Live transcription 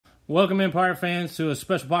Welcome in, Pirate fans, to a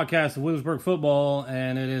special podcast of Williamsburg football,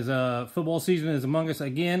 and it is football season is among us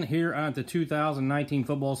again here at the 2019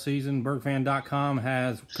 football season. BurgFan.com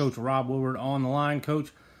has Coach Rob Woodward on the line.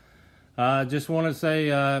 Coach, just want to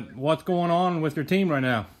say what's going on with your team right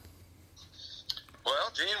now? Well,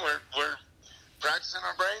 Gene, we're practicing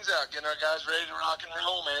our brains out, getting our guys ready to rock and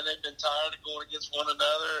roll, man. They've been tired of going against one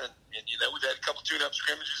another, and we've had a couple tune-up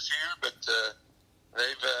scrimmages here, but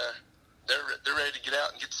they're ready to get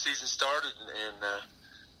out and get the season started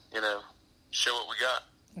and show what we got.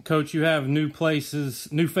 Coach, you have new faces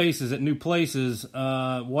at new places.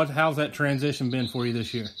 How's that transition been for you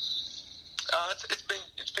this year? It's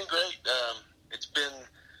been great. It's been,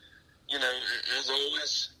 as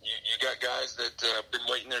always, you got guys that have been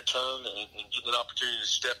waiting their turn and getting an opportunity to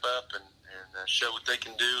step up and show what they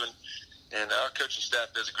can do. And our coaching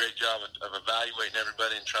staff does a great job of evaluating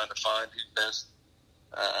everybody and trying to find who's best,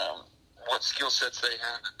 what skill sets they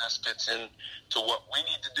have that best fits in to what we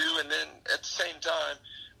need to do. And then at the same time,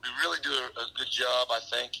 we really do a good job, I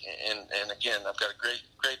think. And again, I've got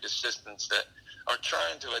great assistants that are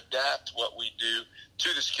trying to adapt what we do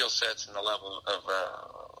to the skill sets and the level of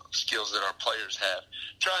skills that our players have,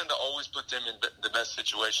 trying to always put them in the best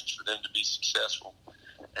situations for them to be successful.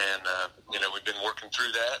 And, we've been working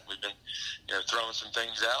through that. We've been, throwing some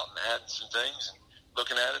things out and adding some things. And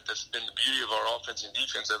looking at it, that's been the beauty of our offense and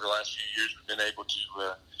defense over the last few years. We've been able to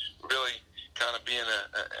really kind of be an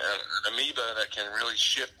amoeba that can really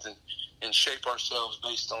shift and shape ourselves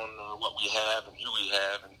based on what we have and who we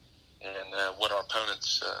have and what our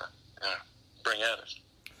opponents bring at us.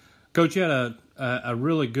 Coach, you had a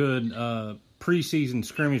really good preseason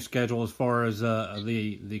scrimmage schedule as far as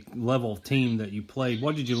the level of team that you played.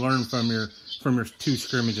 What did you learn from your two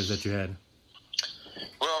scrimmages that you had?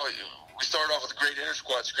 Well, we started off with a great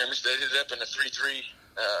inter-squad scrimmage. They ended up in a 3-3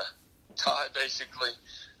 tie, basically.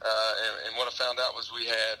 And what I found out was we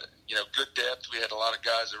had, good depth. We had a lot of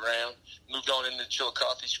guys around. Moved on into the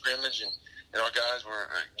Chillicothe scrimmage, and our guys were,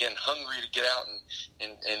 again, hungry to get out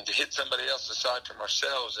and to hit somebody else aside from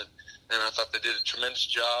ourselves. And I thought they did a tremendous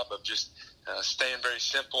job of just staying very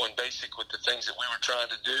simple and basic with the things that we were trying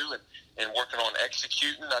to do and working on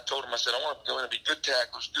executing. I told them, I said, I want to go in and be good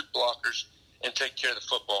tacklers, good blockers, and take care of the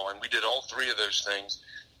football. And we did all three of those things.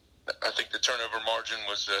 I think the turnover margin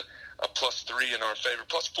was a +3 in our favor,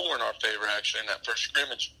 +4 in our favor, actually, in that first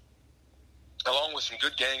scrimmage, along with some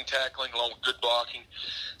good gang tackling, along with good blocking.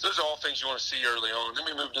 So those are all things you want to see early on. Then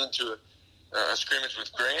we moved into a scrimmage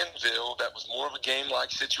with Granville that was more of a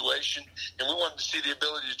game-like situation, and we wanted to see the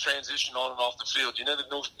ability to transition on and off the field. The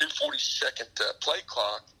new 40-second play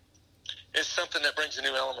clock is something that brings a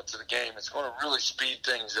new element to the game. It's going to really speed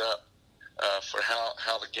things up for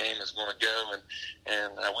how the game is going to go,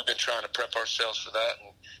 and we've been trying to prep ourselves for that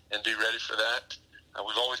and be ready for that.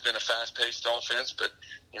 We've always been a fast-paced offense, but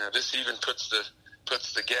this even puts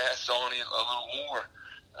the gas on it a little more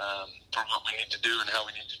for what we need to do and how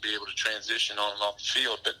we need to be able to transition on and off the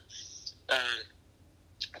field. But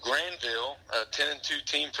Granville, a 10-2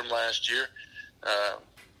 team from last year,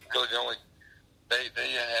 really the only. They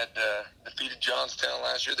had defeated Johnstown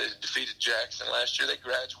last year. They defeated Jackson last year. They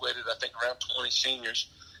graduated, I think, around 20 seniors.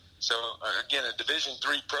 So, again, a Division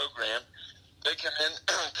III program. They come in,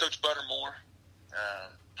 Coach Buttermore,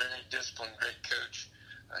 very disciplined, great coach.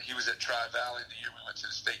 He was at Tri-Valley the year we went to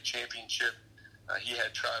the state championship. He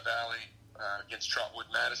had Tri-Valley against Trotwood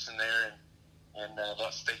Madison there in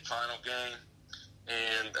that state final game.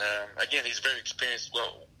 And, again, he's very experienced,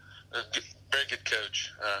 very good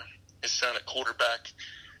coach. His son at quarterback,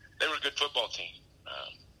 they were a good football team.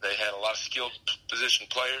 They had a lot of skilled position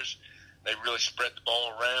players. They really spread the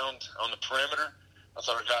ball around on the perimeter. I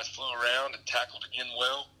thought our guys flew around and tackled again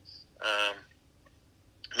well.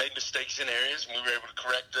 Made mistakes in areas, and we were able to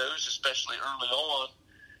correct those, especially early on,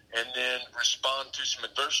 and then respond to some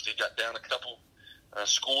adversity. Got down a couple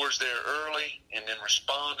scores there early and then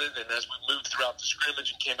responded. And as we moved throughout the scrimmage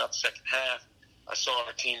and came out the second half, I saw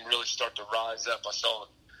our team really start to rise up. I saw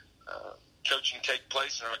coaching take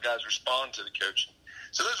place, and our guys respond to the coaching.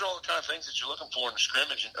 So those are all the kind of things that you're looking for in the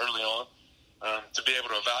scrimmage and early on, to be able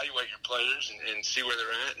to evaluate your players and see where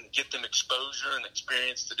they're at and get them exposure and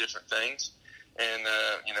experience to different things. And,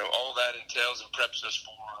 all that entails and preps us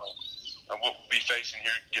for what we'll be facing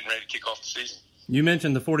here getting ready to kick off the season. You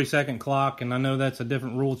mentioned the 40-second clock, and I know that's a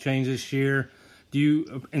different rule change this year. Do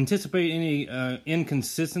you anticipate any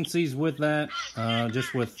inconsistencies with that,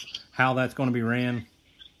 just with how that's going to be ran?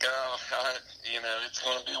 It's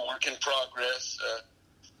going to be a work in progress.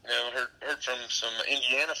 Heard from some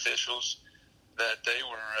Indiana officials that they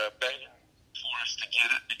were begging for us to get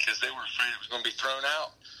it because they were afraid it was going to be thrown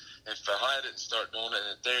out. if Ohio didn't start doing it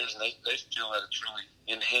at theirs, and they feel that it's really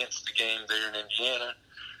enhanced the game there in Indiana.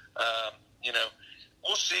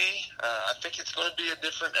 We'll see. I think it's going to be a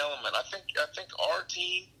different element. I think our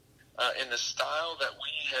team, in the style that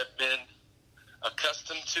we have been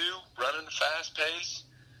accustomed to, running the fast pace,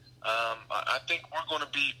 I think we're going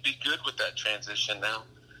to be good with that transition now.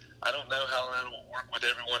 I don't know how that will work with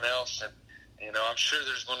everyone else, and I'm sure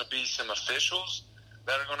there's going to be some officials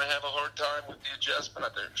that are going to have a hard time with the adjustment.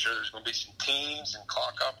 I'm sure there's going to be some teams and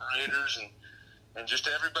clock operators and just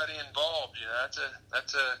everybody involved.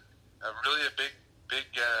 That's a really a big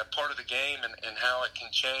part of the game and how it can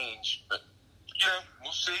change. But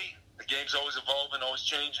we'll see. The game's always evolving, always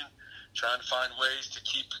changing. Trying to find ways to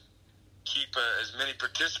keep as many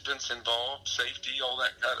participants involved, safety, all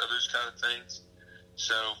that those kind of things.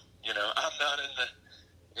 So I'm not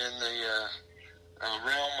in the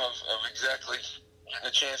realm of exactly getting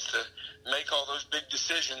a chance to make all those big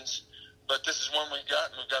decisions, but this is one we've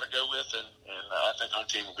got to go with, and I think our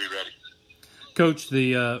team will be ready. Coach,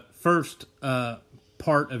 the first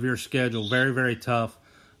part of your schedule, very, very tough.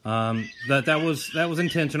 That was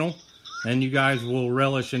intentional, and you guys will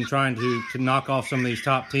relish in trying to knock off some of these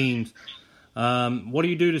top teams. What do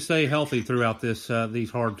you do to stay healthy throughout these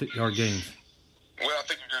hard games? Well, I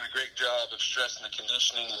think we're doing a great job of stressing the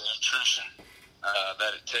conditioning and nutrition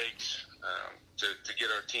that it takes to get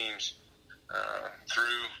our teams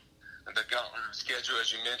through the gauntlet of schedule,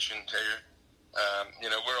 as you mentioned, Taylor.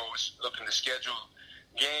 We're always looking to schedule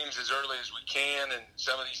games as early as we can, and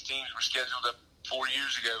some of these teams were scheduled up 4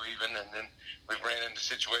 years ago even, and then we've ran into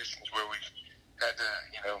situations where we've had to,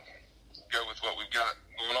 go with what we've got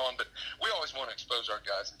going on. But we always want to expose our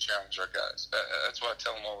guys and challenge our guys. That's what I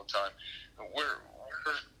tell them all the time. We're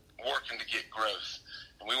working to get growth,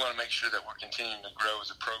 and we want to make sure that we're continuing to grow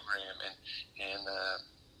as a program and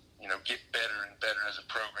get better and better as a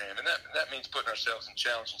program. And that means putting ourselves in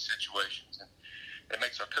challenging situations. And it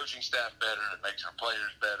makes our coaching staff better. It makes our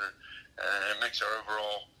players better. It makes our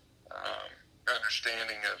overall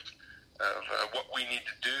understanding of what we need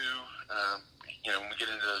to do, when we get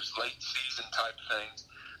into those late season type things.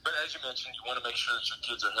 But as you mentioned, you want to make sure that your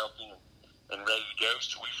kids are healthy and ready to go.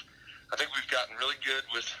 So I think we've gotten really good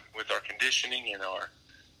with our conditioning and our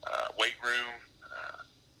weight room,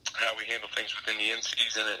 how we handle things within the in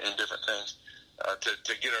season and different things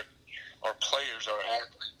to get our players, our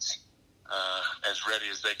athletes, as ready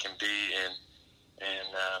as they can be.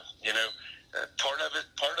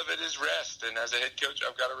 Part of it is rest. And as a head coach,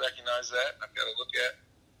 I've got to recognize that. I've got to look at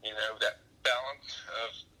that balance of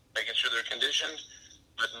making sure they're conditioned,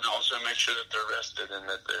 but also make sure that they're rested and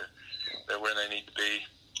that they're where they need to be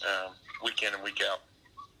week in and week out.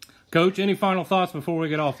 Coach, any final thoughts before we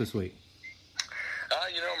get off this week?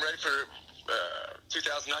 I'm ready for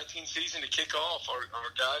 2019 season to kick off. Our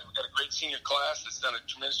guys, we've got a great senior class that's done a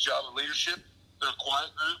tremendous job of leadership. They're a quiet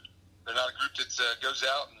group. They're not a group that goes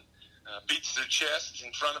out and beats their chest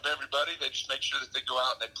in front of everybody. They just make sure that they go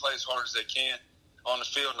out and they play as hard as they can on the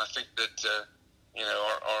field. And I think that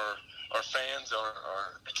our fans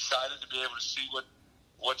are excited to be able to see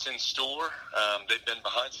what's in store. They've been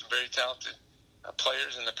behind some very talented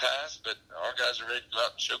players in the past, but our guys are ready to go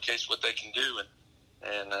out and showcase what they can do.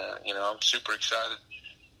 And I'm super excited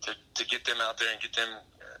to get them out there and get them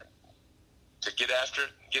to get after it,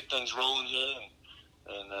 get things rolling here,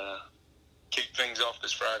 and kick things off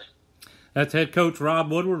this Friday. That's head coach Rob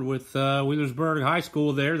Woodward with Wheelersburg High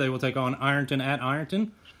School there. They will take on Ironton at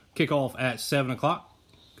Ironton. Kickoff at 7 o'clock.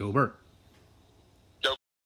 Go Bird.